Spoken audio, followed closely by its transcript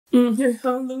What's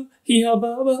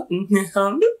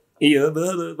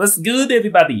good,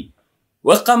 everybody?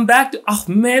 Welcome back to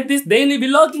Ahmed's daily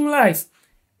vlogging life.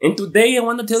 And today I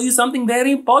want to tell you something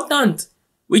very important,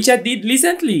 which I did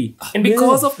recently. And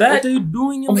because of that, what are you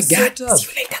doing in oh my the God, setup? see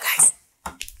you later, guys.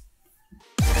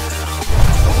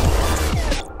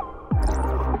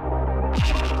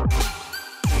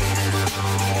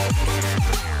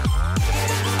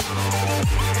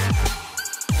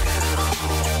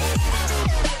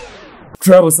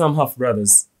 Troublesome half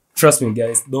brothers. Trust me,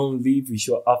 guys, don't live with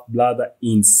your half brother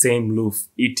in same roof.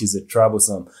 It is a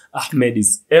troublesome. Ahmed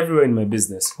is everywhere in my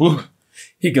business. Whew.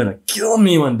 He gonna kill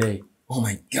me one day. Oh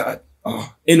my God.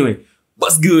 Oh. Anyway,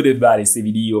 what's good, everybody? It's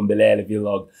P.O.Box Mbelele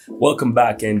vlog. Welcome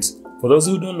back. And for those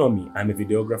who don't know me, I'm a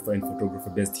videographer and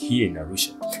photographer based here in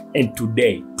Arusha. And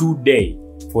today,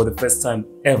 for the first time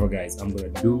ever, guys, I'm gonna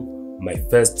do my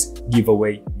first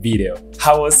giveaway video.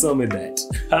 How awesome is that?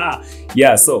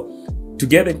 Yeah, so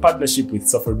together in partnership with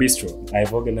Safari Bistro,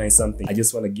 I've organized something I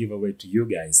just want to give away to you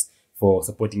guys for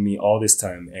supporting me all this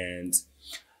time. And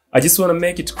I just want to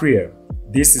make it clear,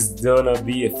 this is gonna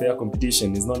be a fair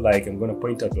competition. It's not like I'm gonna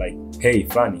point out like, hey,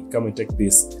 Fanny, come and take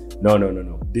this.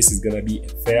 No. This is gonna be a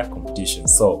fair competition.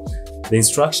 So the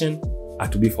instructions are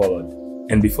to be followed.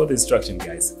 And before the instruction,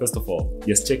 guys, first of all,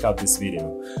 just check out this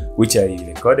video, which I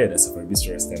recorded at Safari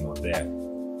Bistro last time out there.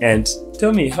 And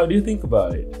tell me, how do you think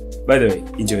about it? By the way,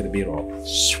 enjoy the B-roll.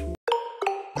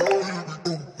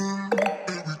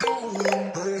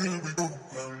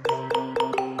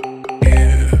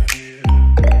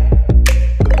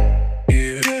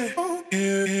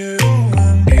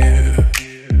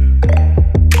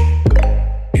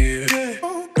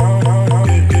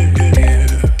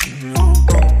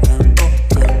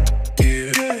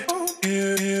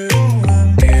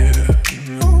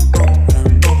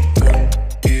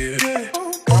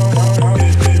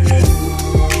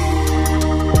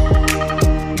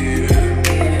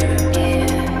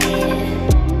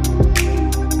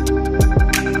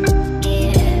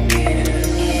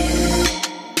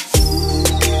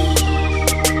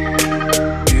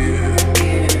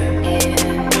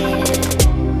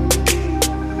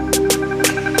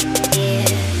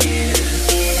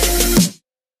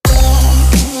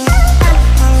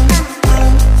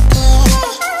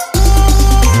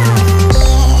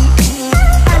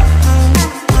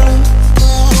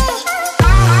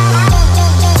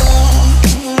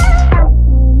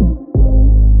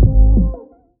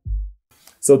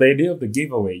 So the idea of the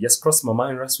giveaway just crossed my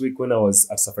mind last week when I was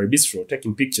at Safari Bistro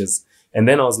taking pictures. And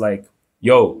then I was like,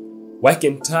 yo, why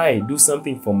can't I do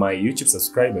something for my YouTube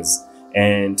subscribers?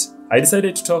 And I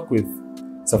decided to talk with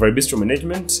Safari Bistro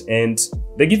management and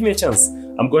they give me a chance.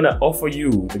 I'm gonna offer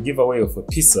you the giveaway of a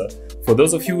pizza. For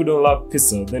those of you who don't love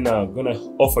pizza, then I'm gonna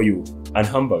offer you a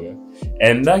hamburger.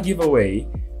 And that giveaway,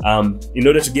 in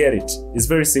order to get it, it's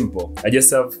very simple. I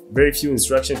just have very few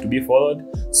instructions to be followed,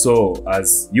 so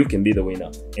as you can be the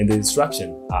winner. And the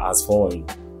instructions are as following.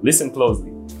 Listen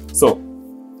closely. So,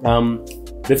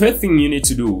 the first thing you need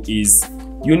to do is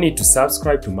you need to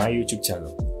subscribe to my YouTube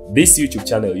channel. This YouTube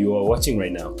channel you are watching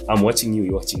right now, I'm watching you,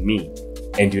 you're watching me.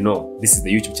 And you know, this is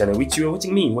the YouTube channel which you are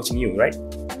watching me, watching you, right?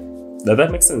 Does that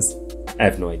make sense? I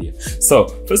have no idea. So,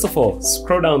 first of all,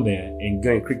 scroll down there and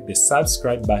go and click the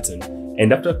subscribe button.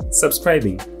 And after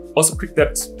subscribing, also click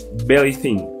that belly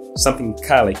thing, something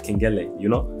like kengele, you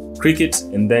know? Click it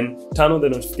and then turn on the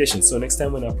notification. So next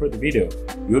time when I upload the video,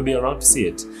 you'll be around to see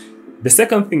it. The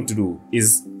second thing to do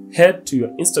is head to your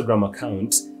Instagram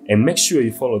account and make sure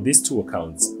you follow these two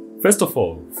accounts. First of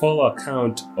all, follow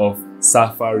account of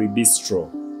Safari Bistro.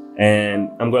 And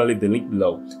I'm gonna leave the link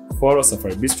below. Follow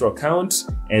Safari Bistro account,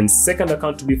 and second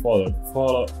account to be followed,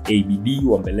 follow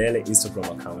Abdallah Mbelele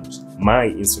Instagram account, my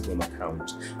Instagram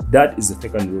account. That is the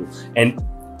second rule. And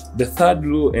the third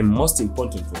rule and most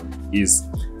important one is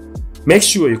make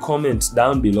sure you comment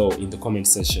down below in the comment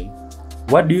section.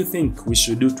 What do you think we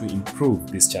should do to improve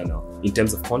this channel in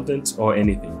terms of content or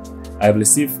anything? I've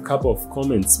received a couple of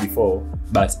comments before,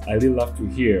 but I really love to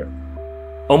hear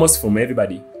almost from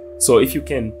everybody. So if you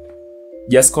can,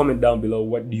 just comment down below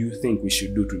what do you think we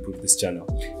should do to improve this channel.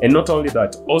 And not only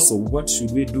that, also what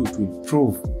should we do to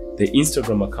improve the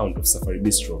Instagram account of Safari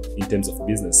Bistro in terms of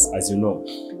business. As you know,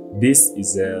 this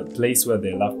is a place where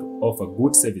they love to offer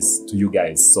good service to you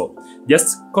guys. So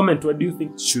just comment what do you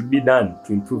think should be done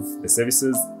to improve the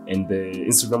services and the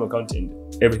Instagram account and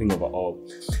everything overall.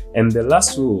 And the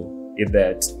last rule is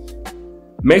that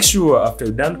make sure after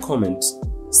you're done comment,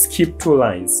 skip 2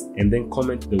 lines and then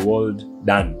comment the word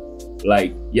done.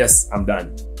 Like, yes, I'm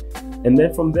done. And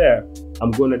then from there, I'm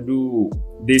gonna do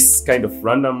this kind of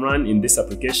random run in this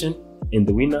application, and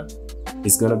the winner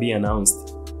is gonna be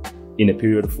announced in a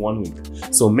period of 1 week.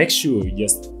 So make sure you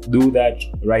just do that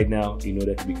right now in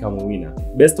order to become a winner.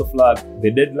 Best of luck.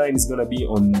 The deadline is gonna be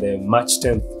on the March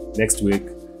 10th next week.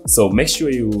 So make sure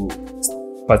you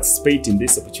participate in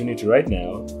this opportunity right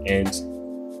now and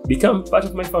become part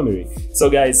of my family. So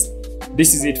guys,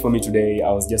 this is it for me today.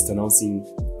 I was just announcing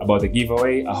about the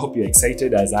giveaway. I hope you're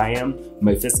excited as I am.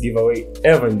 My first giveaway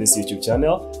ever in this YouTube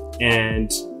channel.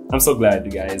 And I'm so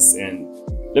glad, guys. And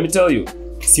let me tell you,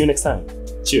 see you next time.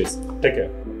 Cheers. Take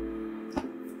care.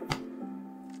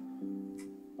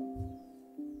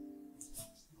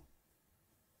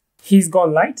 He's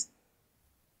gone light.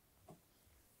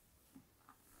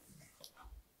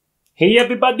 Hey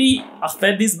everybody,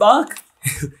 Ahmed is back.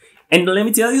 And let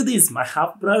me tell you this, my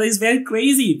half brother is very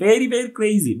crazy, very, very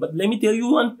crazy. But let me tell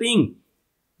you one thing.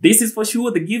 This is for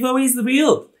sure, the giveaway is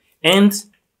real. And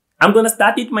I'm gonna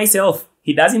start it myself.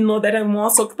 He doesn't know that I'm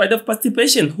also part of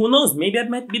participation. Who knows, maybe I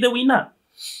might be the winner.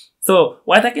 So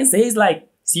what I can say is like,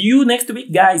 see you next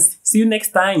week, guys. See you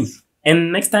next time.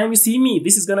 And next time you see me,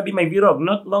 this is gonna be my vlog,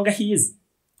 not longer his.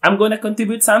 I'm gonna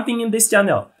contribute something in this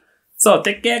channel. So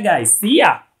take care, guys. See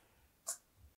ya.